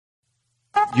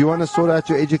You want to sort out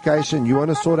your education. You want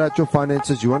to sort out your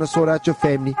finances. You want to sort out your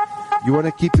family. You want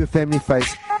to keep your family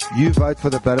face. You vote for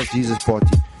the Blood of Jesus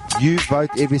Party. You vote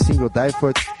every single day for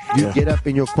it. You get up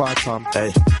in your quiet time.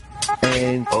 Hey.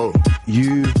 And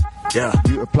you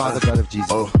apply the blood of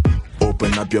Jesus.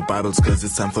 Open up your Bibles cause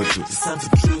it's time for truth. It's time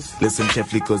for truth. Listen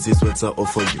carefully cause these words are all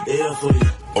for you. They are for you.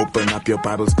 Open up your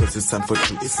Bibles cause it's time for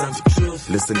truth. It's time for truth.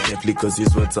 Listen carefully cause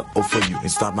these words are all for you.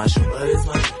 It's not my show.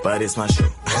 But it's my show.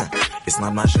 It's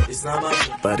not my show. It's not my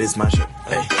show. But it's my show.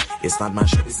 Hey. It's not my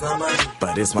show. It's not my show.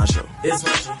 But it's my show. It's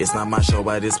my show. It's not my show.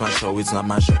 But it's my show. It's not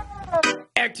my show.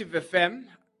 Active FM.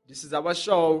 This is our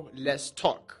show. Let's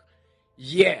talk.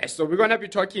 Yeah, so we're going to be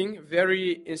talking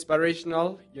very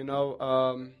inspirational,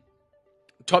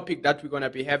 topic that we're going to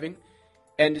be having.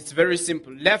 And it's very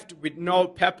simple. Left with no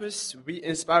purpose, we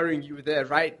inspiring you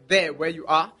right there where you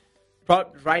are.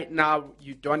 But right now,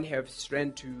 you don't have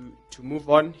strength to move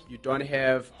on. You don't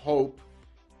have hope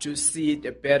to see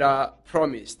the better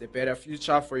promise, the better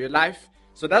future for your life.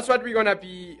 So that's what we're going to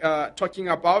be talking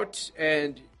about.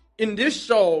 And in this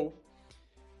show,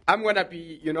 I'm going to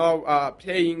be,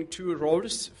 playing two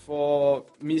roles for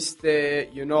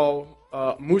Mr.,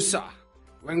 Musa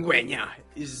Wengwenya.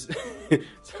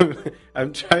 So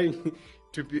I'm trying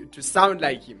to sound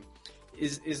like him.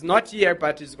 Is not here,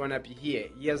 but he's going to be here.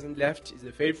 He hasn't left. He's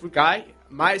a faithful guy.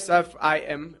 Myself, I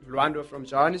am Luando from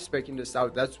Johannesburg in the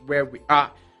South. That's where we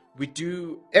are. We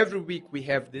do, every week we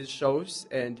have these shows,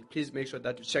 and please make sure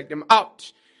that you check them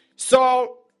out.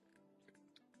 So,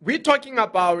 we're talking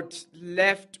about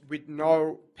left with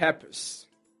no purpose.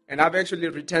 And I've actually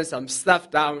written some stuff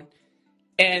down.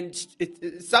 And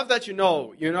it's stuff that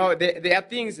there are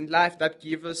things in life that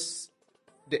give us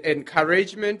the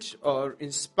encouragement or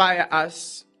inspire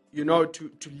us,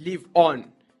 to live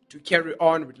on, to carry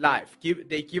on with life.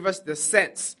 They give us the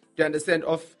sense, to understand,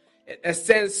 of a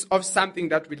sense of something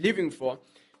that we're living for.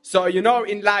 So,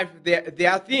 in life,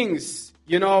 there are things,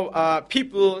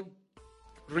 people,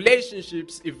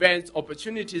 relationships, events,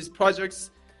 opportunities,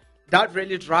 projects that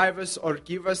really drive us or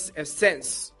give us a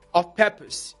sense of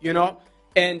purpose,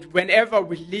 And whenever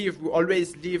we live, we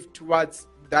always live towards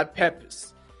that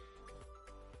purpose.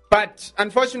 But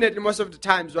unfortunately, most of the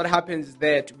times what happens is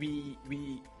that we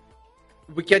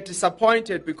get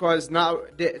disappointed because now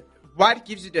what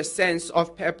gives you the sense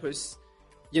of purpose,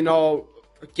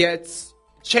 gets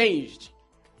changed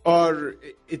or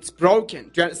it's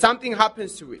broken. Something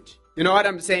happens to it. You know what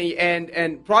I'm saying?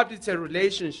 And probably it's a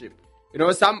relationship.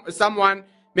 Someone,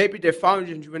 maybe they found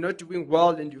you and you were not doing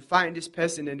well and you find this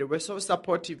person and they were so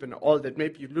supportive and all that.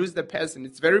 Maybe you lose the person.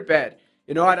 It's very bad.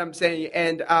 You know what I'm saying?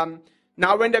 And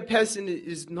now when the person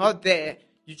is not there,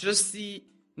 you just see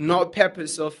no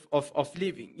purpose of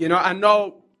living. I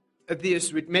know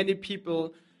this with many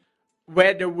people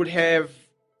where they would have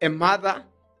a mother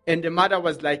and the mother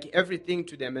was like everything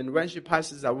to them. And when she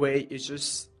passes away, it's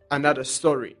just another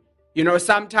story.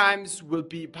 Sometimes will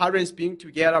be parents being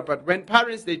together, but when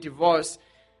parents, they divorce,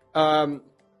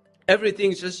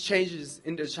 everything just changes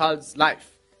in the child's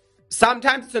life.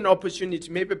 Sometimes it's an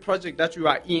opportunity, maybe a project that you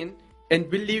are in,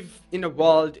 and we live in a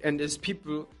world and there's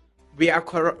people, we are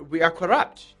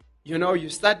corrupt. You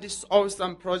start this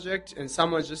awesome project and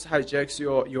someone just hijacks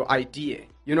your idea.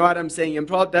 You know what I'm saying? And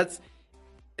probably that's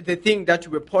the thing that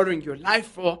you were pouring your life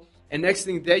for, and next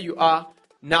thing there you are,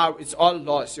 now it's all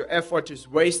lost. Your effort is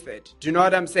wasted. Do you know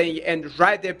what I'm saying? And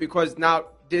right there, because now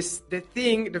the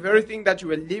very thing that you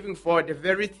were living for, the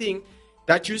very thing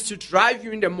that used to drive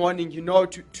you in the morning,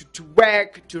 to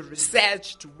work, to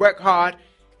research, to work hard,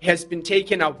 has been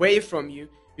taken away from you.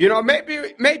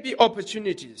 Maybe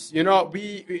opportunities.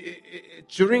 We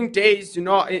during days, in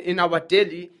our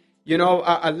daily,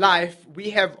 life, we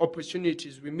have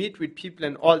opportunities. We meet with people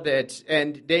and all that,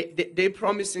 and they're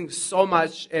promising so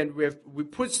much, and we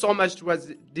put so much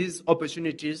towards these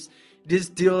opportunities, these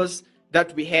deals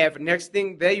that we have. Next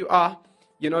thing, there you are,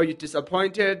 you're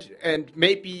disappointed, and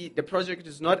maybe the project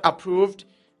is not approved.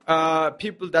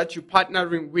 People that you're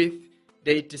partnering with,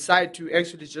 they decide to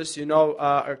actually just,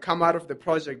 come out of the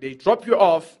project. They drop you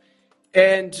off.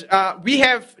 And these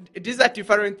are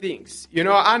different things.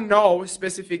 I know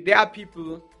specific, there are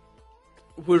people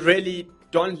who really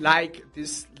don't like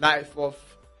this life of,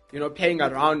 playing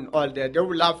around all that. They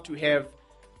would love to have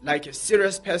like a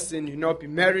serious person, be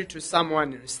married to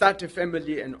someone and start a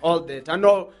family and all that. I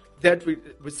know that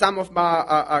with some of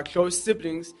my close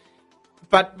siblings.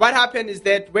 But what happened is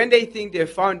that when they think they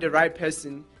found the right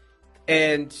person,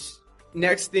 and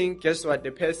next thing, guess what?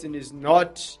 The person is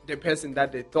not the person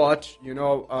that they thought,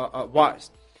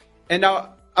 was. And I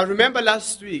remember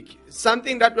last week,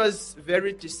 something that was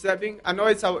very disturbing. I know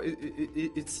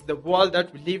it's the world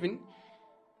that we live in.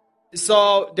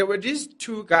 So there were these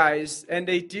two guys, and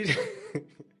they did.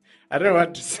 I don't know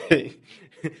what to say,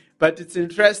 but it's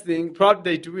interesting.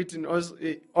 Probably they do it in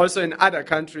also in other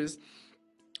countries.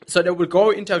 So they will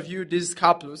go interview these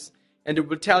couples, and they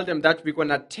will tell them that we're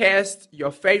gonna test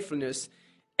your faithfulness.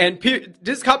 And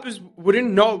these couples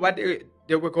wouldn't know what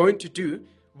they were going to do,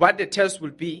 what the test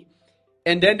will be,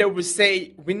 and then they will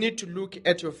say, "We need to look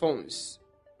at your phones."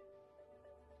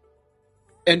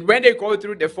 And when they go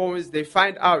through the phones, they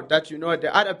find out that, the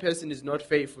other person is not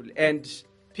faithful. And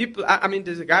people,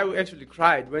 there's a guy who actually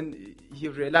cried when he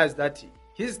realized that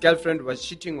his girlfriend was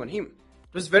cheating on him.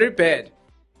 It was very bad.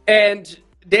 And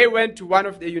they went to one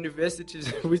of the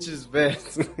universities, which is bad.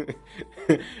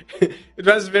 It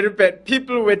was very bad.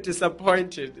 People were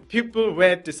disappointed.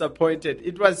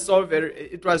 It was so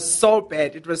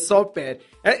bad. It was so bad.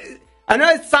 I know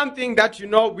it's something that,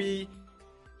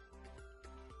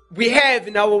 we have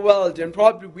in our world, and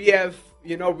probably we have,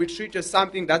 we treat it as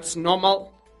something that's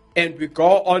normal, and we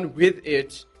go on with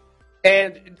it.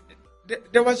 And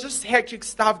there was just hectic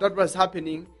stuff that was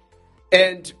happening.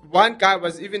 And one guy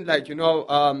was even like, to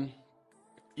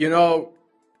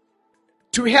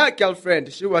her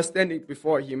girlfriend, she was standing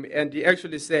before him, and he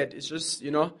actually said, it's just,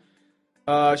 she's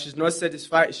not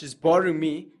satisfied, she's boring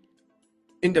me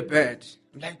in the bed.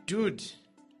 I'm like, dude,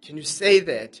 can you say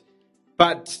that?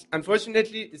 But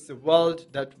unfortunately, it's the world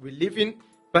that we live in.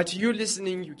 But you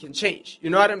listening, you can change.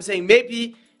 You know what I'm saying?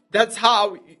 Maybe that's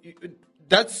how,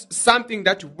 that's something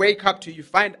that you wake up to. You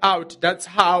find out that's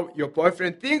how your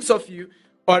boyfriend thinks of you,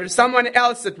 or someone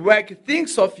else at work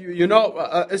thinks of you,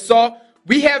 So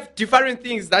we have different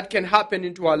things that can happen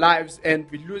into our lives, and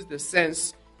we lose the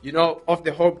sense, of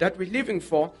the hope that we're living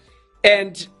for.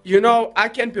 And, I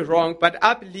can be wrong, but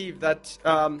I believe that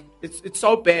it's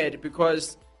so bad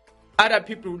because other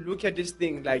people look at this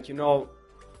thing like,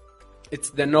 it's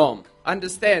the norm.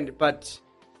 Understand, but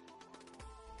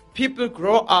people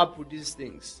grow up with these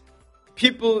things.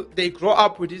 They grow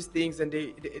up with these things, and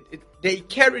they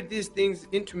carry these things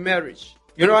into marriage.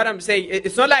 You know what I'm saying?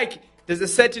 It's not like there's a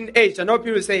certain age. I know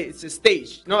people say it's a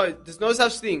stage. No, there's no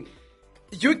such thing.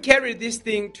 You carry this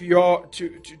thing to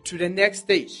the next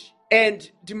stage.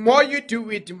 And the more you do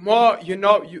it, the more,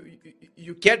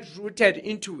 you get rooted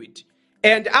into it.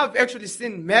 And I've actually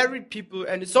seen married people,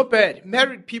 and it's so bad,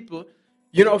 married people,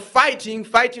 fighting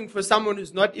for someone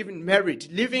who's not even married,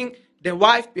 leaving the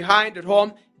wife behind at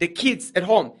home, the kids at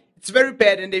home. It's very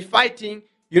bad, and they're fighting,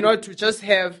 to just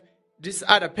have this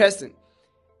other person.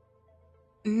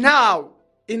 Now,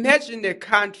 imagine a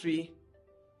country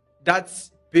that's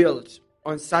built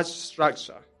on such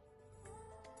structure.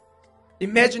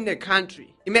 Imagine a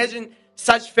country. Imagine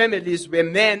such families where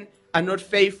men are not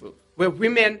faithful, where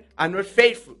women are not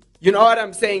faithful. You know what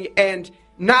I'm saying? And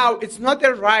now it's not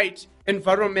the right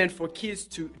environment for kids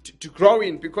to grow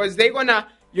in, because they're going to,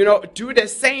 do the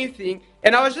same thing.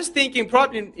 And I was just thinking,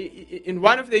 probably in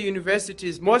one of the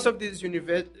universities, most of these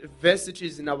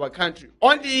universities in our country,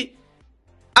 only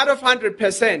out of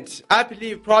 100%, I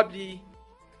believe probably,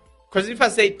 because if I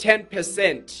say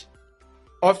 10%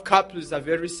 of couples are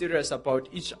very serious about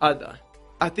each other,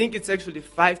 I think it's actually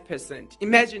 5%.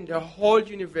 Imagine the whole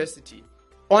university,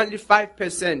 only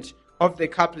 5% of the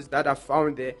couples that are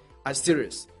found there are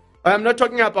serious. I'm just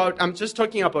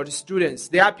talking about the students.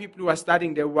 There are people who are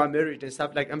studying there who are married and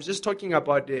stuff like. I'm just talking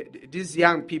about these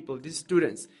young people, these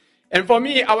students. And for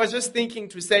me, I was just thinking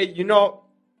to say,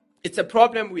 it's a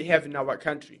problem we have in our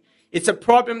country. It's a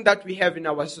problem that we have in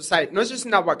our society. Not just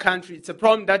in our country, it's a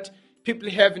problem that people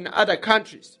have in other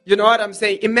countries. You know what I'm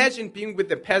saying? Imagine being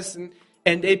with a person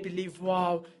and they believe,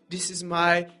 wow, this is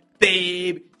my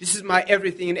babe, this is my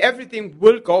everything, and everything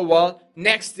will go well.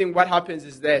 Next thing, what happens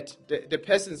is that the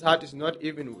person's heart is not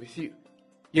even with you.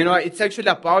 It's actually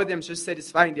about them just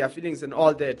satisfying their feelings and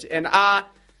all that. And I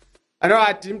know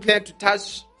I didn't plan to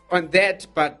touch on that,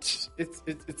 but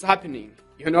it's happening.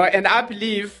 And I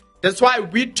believe that's why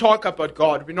we talk about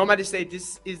God. We normally say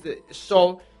this is the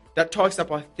show that talks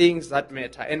about things that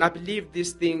matter. And I believe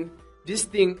this thing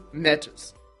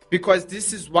matters. Because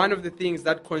this is one of the things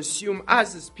that consume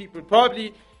us as people.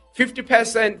 Probably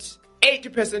 50%,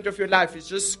 80% of your life is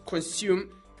just consumed,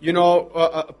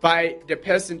 by the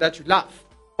person that you love,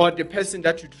 or the person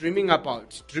that you're dreaming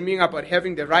about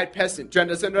having the right person. Do you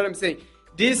understand what I'm saying?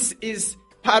 This is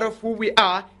part of who we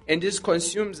are, and this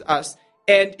consumes us.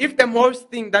 And if the most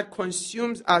thing that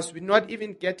consumes us, we're not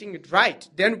even getting it right,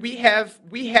 then we have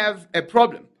a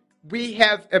problem. We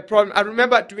have a problem. I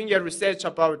remember doing a research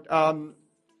about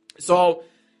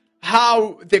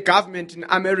how the government in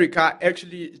America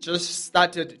actually just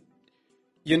started,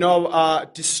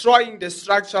 destroying the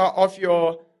structure of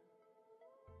your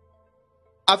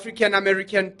African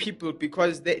American people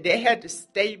because they had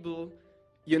stable,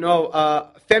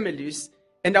 families.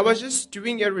 And I was just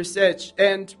doing a research.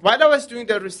 And while I was doing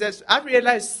the research, I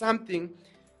realized something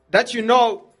that,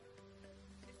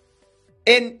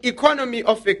 an economy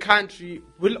of a country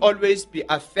will always be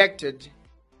affected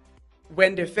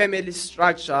when the family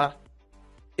structure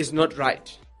is not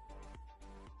right.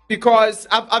 Because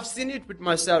I've seen it with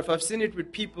myself, I've seen it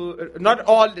with people, not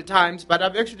all the times, but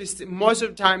I've actually seen, most of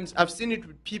the times, I've seen it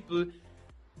with people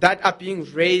that are being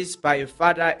raised by a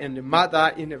father and a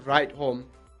mother in a right home.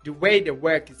 The way they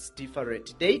work is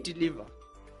different. They deliver.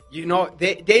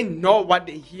 They know what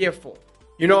they're here for.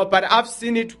 But I've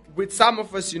seen it with some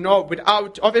of us,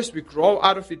 without, obviously we grow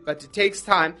out of it, but it takes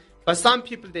time. But some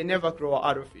people, they never grow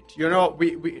out of it.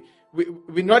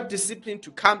 We're not disciplined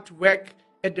to come to work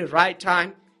at the right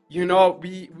time.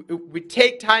 We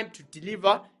take time to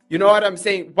deliver. You know what I'm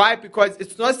saying? Why? Because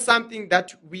it's not something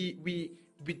that we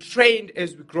trained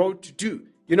as we grow to do.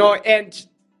 And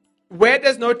where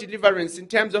there's no deliverance in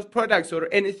terms of products or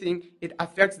anything, it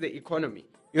affects the economy.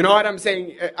 You know what I'm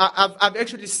saying? I've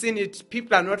actually seen it.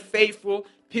 People are not faithful.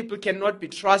 People cannot be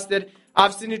trusted.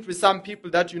 I've seen it with some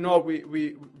people that,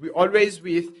 we always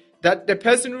with, that the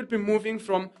person would be moving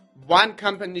from one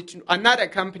company to another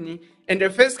company, and the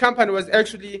first company was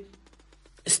actually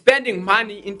spending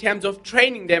money in terms of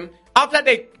training them. After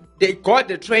they got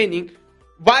the training,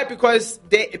 why? Because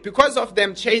of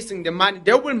them chasing the money,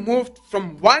 they will move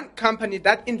from one company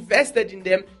that invested in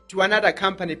them to another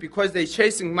company because they're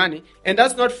chasing money, and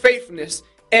that's not faithfulness.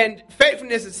 And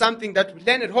faithfulness is something that we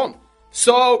learn at home.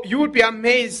 So you would be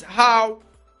amazed how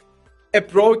a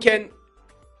broken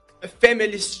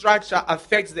family structure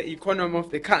affects the economy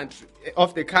of the country.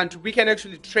 We can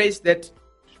actually trace that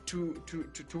to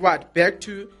what? Back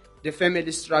to the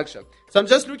family structure. So I'm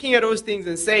just looking at those things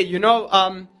and say,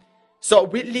 so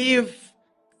we live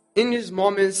in these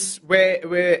moments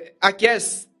where I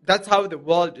guess that's how the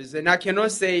world is. And I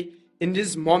cannot say in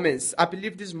these moments, I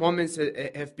believe these moments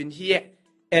have been here,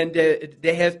 and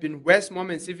there have been worse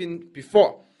moments even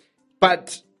before.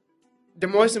 But the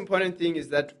most important thing is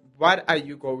that, what are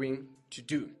you going to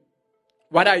do?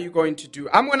 What are you going to do?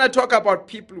 I'm going to talk about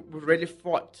people who really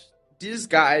fought. These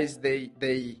guys,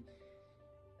 they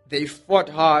fought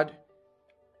hard.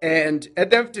 And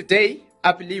at the end of the day,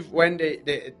 I believe when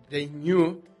they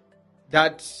knew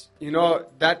that,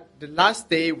 that the last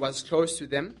day was close to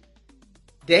them,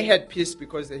 they had peace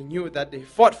because they knew that they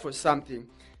fought for something.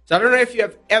 So I don't know if you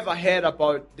have ever heard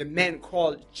about the man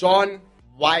called John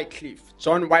Wycliffe.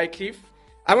 John Wycliffe.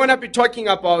 I'm going to be talking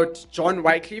about John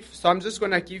Wycliffe. So I'm just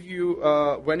going to give you,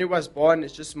 when he was born,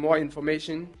 it's just more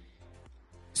information.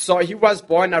 So he was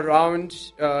born around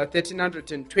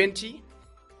 1320,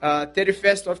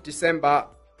 31st of December.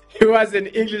 He was an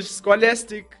English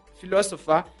scholastic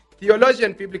philosopher,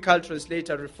 theologian, biblical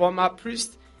translator, reformer,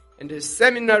 priest, and a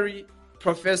seminary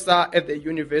professor at the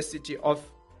University of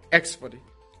Oxford.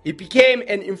 He became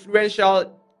an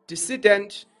influential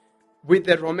dissident with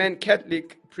the Roman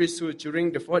Catholic priesthood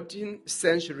during the 14th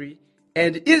century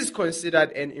and is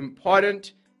considered an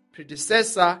important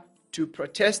predecessor to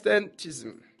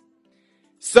Protestantism.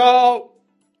 So,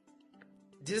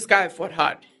 this guy fought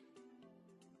hard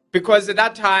because at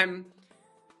that time,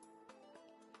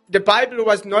 the Bible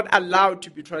was not allowed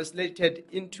to be translated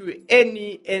into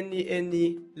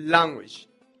any language.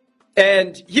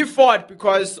 And he fought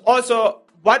because also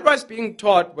what was being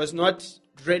taught was not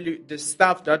really the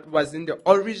stuff that was in the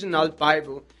original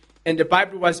Bible, and the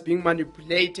Bible was being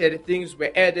manipulated, things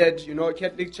were added,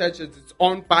 Catholic Church has its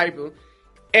own Bible,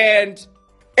 and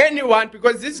anyone,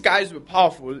 because these guys were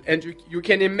powerful, and you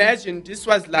can imagine this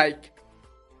was like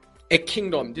a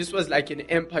kingdom, this was like an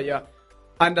empire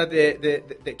under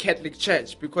the Catholic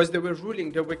Church, because they were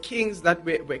ruling, there were kings that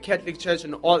were Catholic Church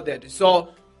and all that. So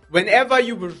whenever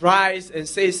you would rise and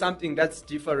say something that's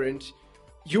different,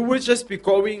 you would just be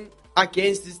going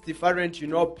against this different,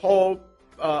 Pope,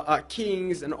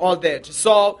 kings and all that.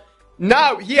 So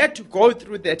now he had to go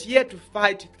through that. He had to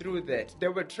fight through that.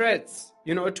 There were threats,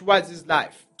 towards his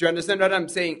life. Do you understand what I'm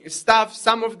saying?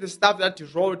 Some of the stuff that he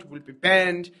wrote will be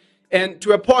banned. And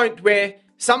to a point where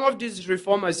some of these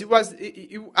reformers,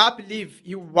 I believe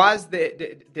he was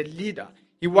the leader.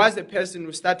 He was the person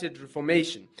who started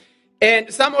Reformation.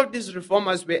 And some of these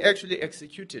reformers were actually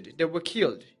executed. They were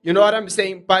killed. You know what I'm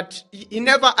saying? But he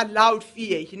never allowed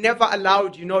fear. He never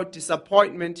allowed,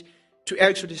 disappointment to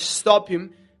actually stop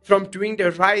him from doing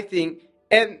the right thing.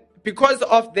 And because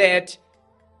of that,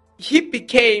 he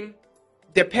became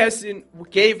the person who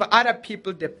gave other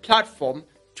people the platform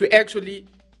to actually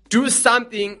do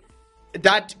something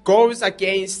that goes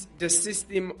against the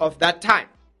system of that time.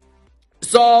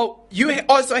 So you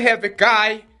also have a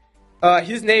guy,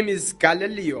 his name is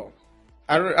Galileo.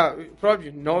 I don't you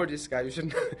probably know this guy. You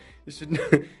should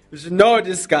you should know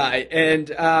this guy.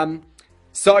 And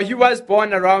so he was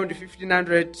born around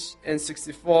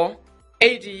 1564,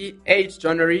 88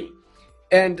 January,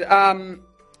 and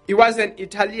he was an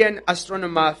Italian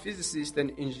astronomer, physicist,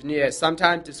 and engineer,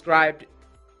 sometimes described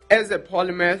as a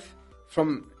polymath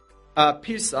from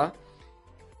Pisa.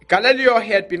 Galileo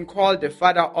had been called the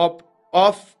father of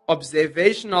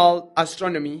observational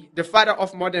astronomy, the father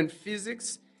of modern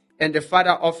physics, and the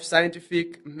father of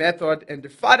scientific method, and the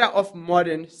father of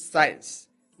modern science.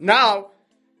 Now,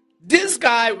 this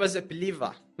guy was a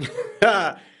believer.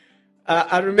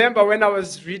 I remember when I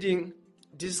was reading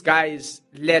this guy's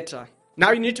letter.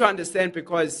 Now you need to understand,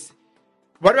 because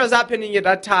what was happening at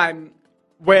that time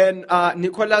when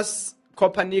Nicholas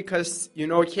Copernicus,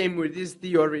 came with this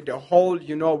theory, the whole,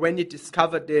 when he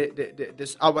discovered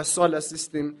our solar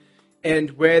system and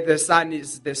where the sun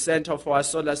is the center of our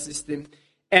solar system,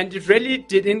 and it really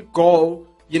didn't go,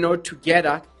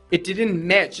 together. It didn't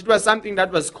match. It was something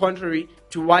that was contrary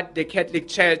to what the Catholic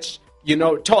Church,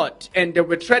 taught, and they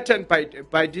were threatened by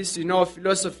this,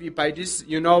 philosophy, by this,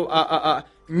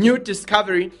 new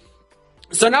discovery.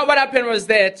 So now what happened was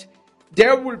that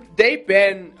they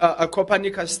banned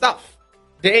Copernicus stuff.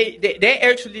 They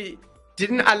actually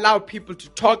didn't allow people to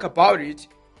talk about it.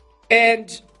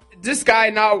 And this guy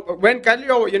now, when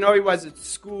Galileo, he was at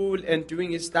school and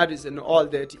doing his studies and all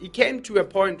that, he came to a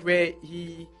point where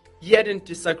he had a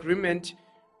disagreement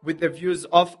with the views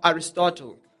of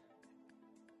Aristotle.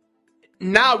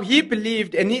 Now he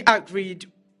believed and he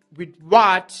agreed with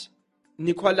what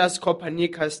Nicholas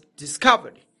Copernicus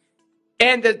discovered.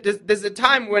 And there's a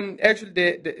time when actually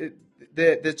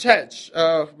the church,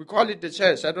 we call it the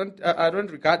church. I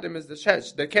don't regard them as the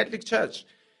church, the Catholic Church.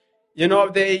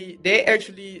 They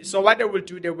actually, so what they will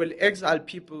do, they will exile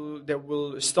people, they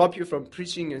will stop you from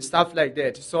preaching and stuff like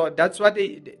that. So that's what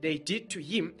they did to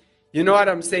him. You know what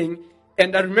I'm saying?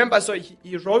 And I remember, so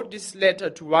he wrote this letter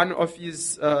to one of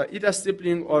his either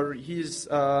sibling or his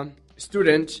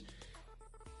student.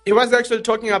 He was actually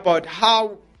talking about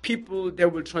how people, they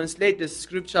will translate the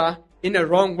scripture in a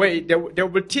wrong way. They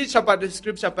will teach about the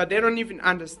scripture, but they don't even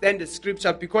understand the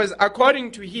scripture, because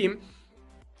according to him,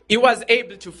 he was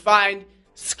able to find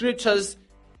scriptures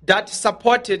that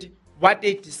supported what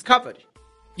they discovered.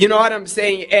 You know what I'm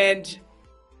saying?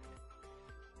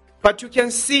 But you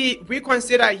can see, we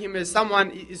consider him as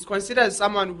someone, is considered as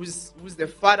someone who's the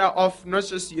father of not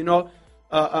just,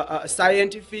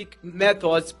 scientific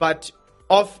methods, but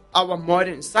of our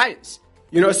modern science.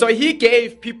 So he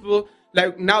gave people,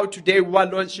 like now today who are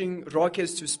launching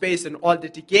rockets to space and all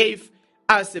that, he gave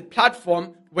us a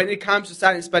platform when it comes to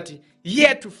science, but he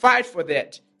had to fight for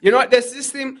that. The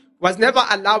system was never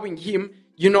allowing him,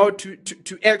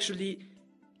 to actually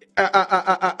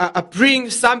bring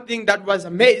something that was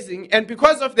amazing. And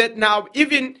because of that, now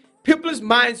even people's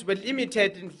minds were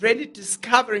limited in really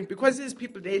discovering, because these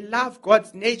people, they love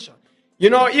God's nature.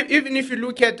 Even if you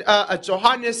look at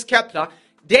Johannes Kepler,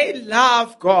 they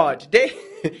love God. They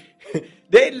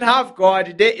love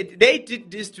God. They did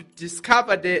this to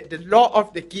discover the law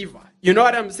of the giver. You know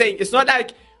what I'm saying? It's not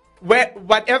like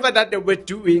whatever that they were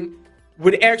doing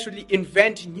would actually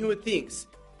invent new things.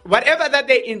 Whatever that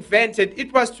they invented,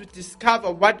 it was to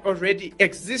discover what already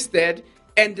existed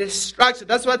and the structure.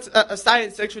 That's what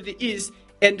science actually is,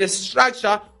 and the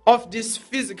structure of this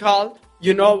physical,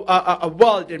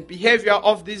 world and behavior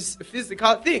of these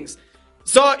physical things.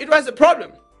 So it was a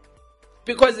problem,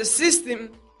 because the system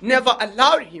never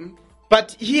allowed him,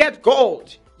 but he had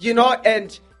gold,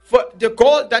 and for the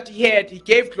gold that he had, he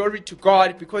gave glory to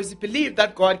God, because he believed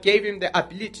that God gave him the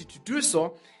ability to do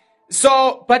so.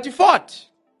 But he fought.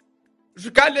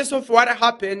 Regardless of what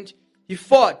happened, he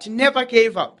fought. He never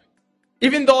gave up.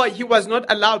 Even though he was not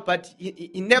allowed, but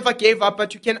he never gave up.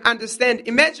 But you can understand,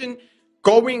 imagine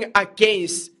going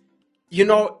against,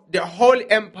 the whole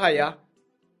empire.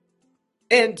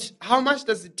 And how much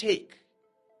does it take?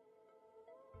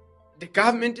 The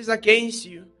government is against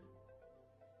you.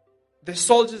 The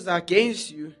soldiers are against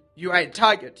you. You are a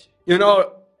target.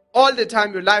 All the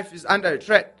time your life is under a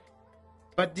threat.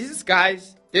 But these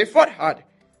guys, they fought hard.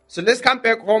 So let's come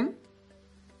back home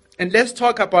and let's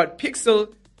talk about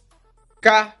Pixel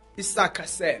Ka Isaka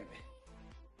Seme.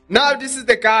 Now this is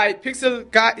the guy, Pixel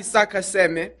Ka Isaka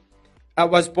Seme,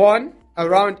 was born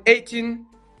around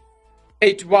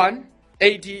 1881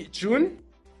 AD June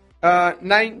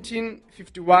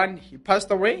 1951. He passed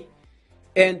away,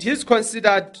 and he's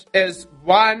considered as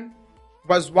one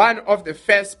of the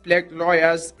first black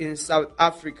lawyers in South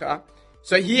Africa.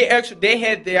 So they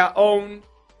had their own,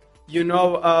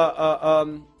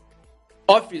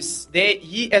 office.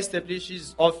 He established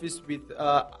his office with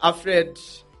Alfred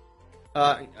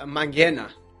Mangena.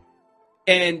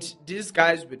 And these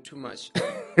guys were too much.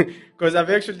 Because I've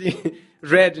actually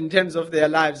read in terms of their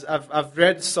lives, I've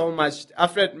read so much.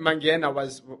 Alfred Mangena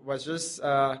was just,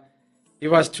 he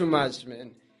was too much,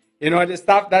 man. The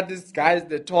stuff that these guys,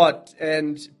 they taught,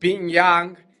 and being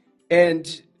young,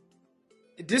 and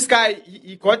this guy,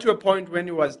 he got to a point when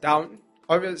he was down.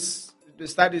 Obviously, the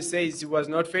study says he was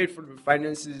not faithful with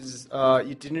finances.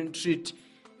 He didn't treat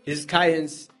his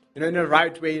clients, in the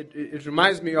right way. It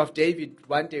reminds me of David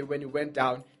one day when he went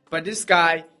down. But this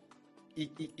guy, he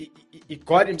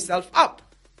got himself up.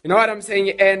 You know what I'm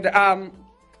saying? And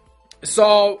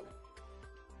so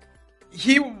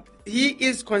he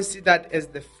is considered as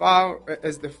the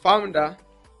founder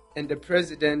and the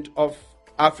president of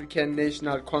African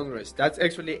National Congress. That's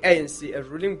actually ANC, a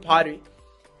ruling party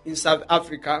in South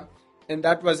Africa, and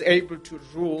that was able to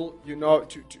rule,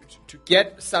 to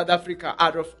get South Africa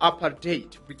out of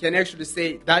apartheid. We can actually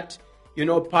say that,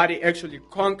 party actually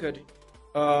conquered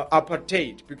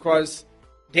apartheid because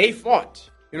they fought.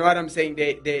 You know what I'm saying?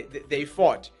 They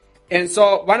fought. And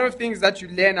so one of the things that you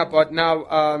learn about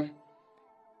now,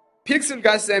 Pixel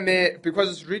Gaseme,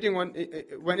 because reading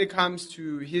when it comes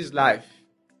to his life,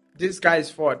 these guys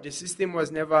fought. The system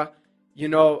was never,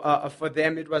 for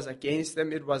them, it was against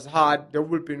them. It was hard. They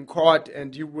would be in court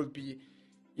and you would be,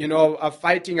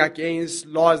 fighting against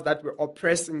laws that were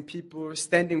oppressing people,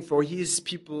 standing for his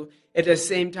people, at the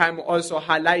same time also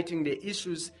highlighting the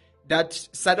issues that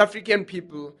South African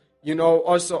people,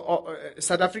 also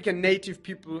South African native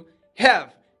people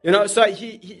have. So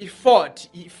he fought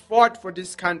for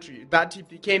this country, that he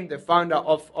became the founder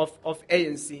of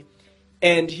ANC.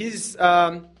 And his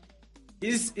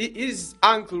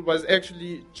uncle was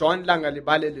actually John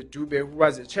Langalibale Dube, who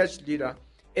was a church leader.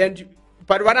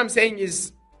 But what I'm saying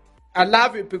is, I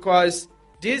love it because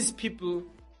these people,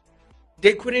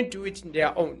 they couldn't do it in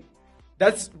their own.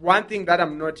 That's one thing that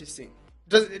I'm noticing.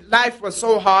 Life was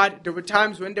so hard. There were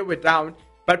times when they were down,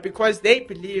 but because they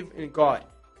believed in God,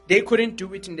 they couldn't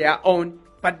do it in their own,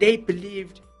 but they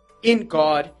believed in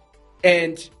God,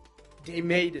 and they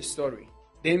made a story.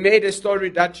 They made a story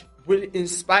that will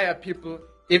inspire people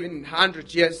even in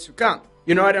 100 years to come.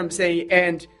 You know what I'm saying?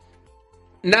 And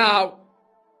now,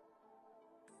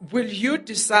 will you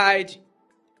decide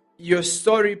your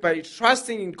story by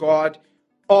trusting in God,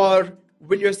 or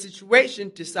will your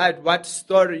situation decide what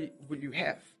story will you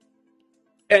have?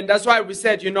 And that's why we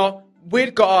said,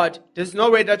 with God, there's no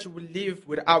way that you will live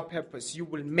without purpose. You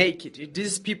will make it.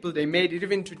 These people, they made it.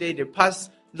 Even today, they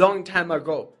passed long time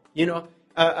ago.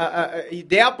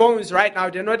 Their bones right now,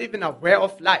 they're not even aware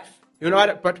of life.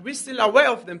 But we're still aware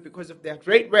of them because of their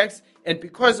great works and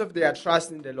because of their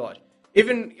trust in the Lord.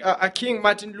 Even King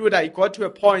Martin Luther, he got to a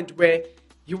point where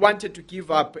he wanted to give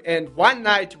up. And one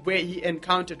night where he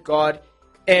encountered God,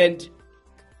 and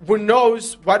who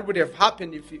knows what would have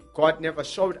happened if God never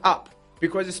showed up.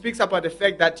 Because it speaks about the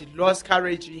fact that he lost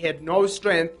courage, he had no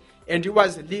strength, and he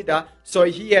was a leader. So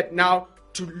he had now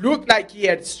to look like he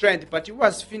had strength, but he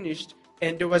was finished,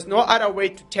 and there was no other way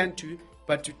to turn to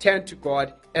but to turn to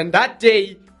God. And that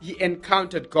day, he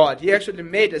encountered God. He actually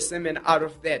made a sermon out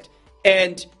of that.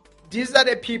 And these are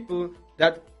the people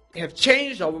that have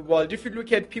changed our world. If you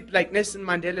look at people like Nelson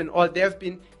Mandela and all, they have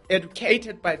been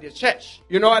educated by the church.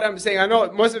 You know what I'm saying? I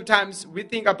know most of the times we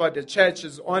think about the church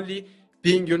as only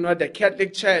being, the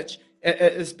Catholic Church,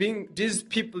 as being these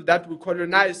people that will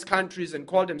colonize countries and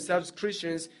call themselves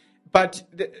Christians. But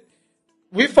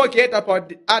we forget about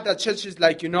the other churches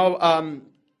like,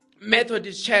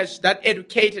 Methodist Church that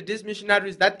educated these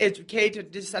missionaries, that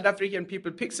educated these South African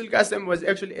people. Pixel Gasem was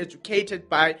actually educated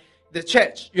by the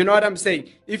church. You know what I'm saying?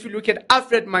 If you look at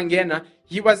Alfred Mangena,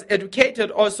 he was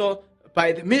educated also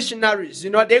by the missionaries.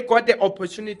 They got the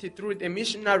opportunity through the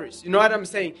missionaries. You know what I'm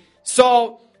saying?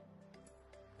 So,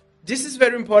 this is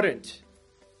very important,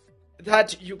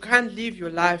 that you can't live your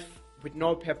life with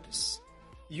no purpose.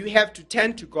 You have to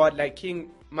turn to God like King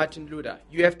Martin Luther.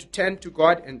 You have to turn to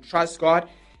God and trust God.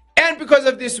 And because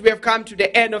of this, we have come to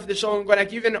the end of the show. I'm going to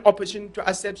give you an opportunity to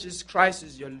accept Jesus Christ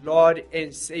as your Lord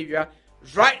and Savior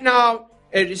right now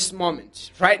at this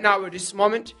moment.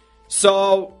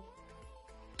 So,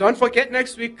 don't forget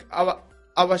next week,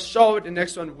 our show, the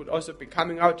next one will also be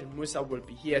coming out, and Musa will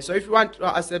be here. So if you want to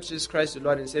accept Jesus Christ, the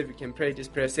Lord and Savior, you can pray this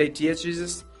prayer. Say, "Dear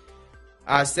Jesus,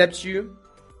 I accept you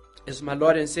as my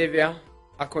Lord and Savior.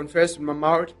 I confess with my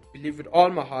mouth, believe with all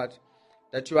my heart,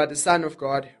 that you are the Son of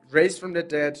God, raised from the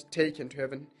dead, taken to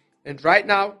heaven. And right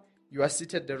now, you are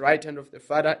seated at the right hand of the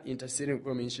Father, interceding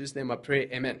for me. In Jesus' name I pray,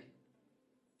 amen."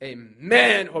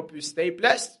 Amen. Hope you stay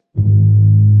blessed.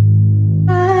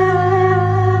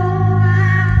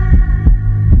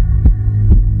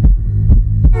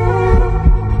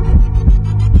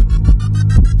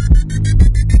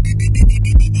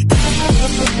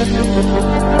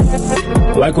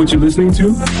 Like what you're listening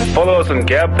to? Follow us on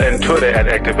Gap and Twitter at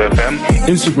ActiveFM,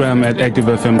 Instagram at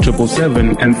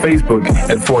ActiveFM777, and Facebook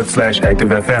at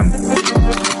 /ActiveFM.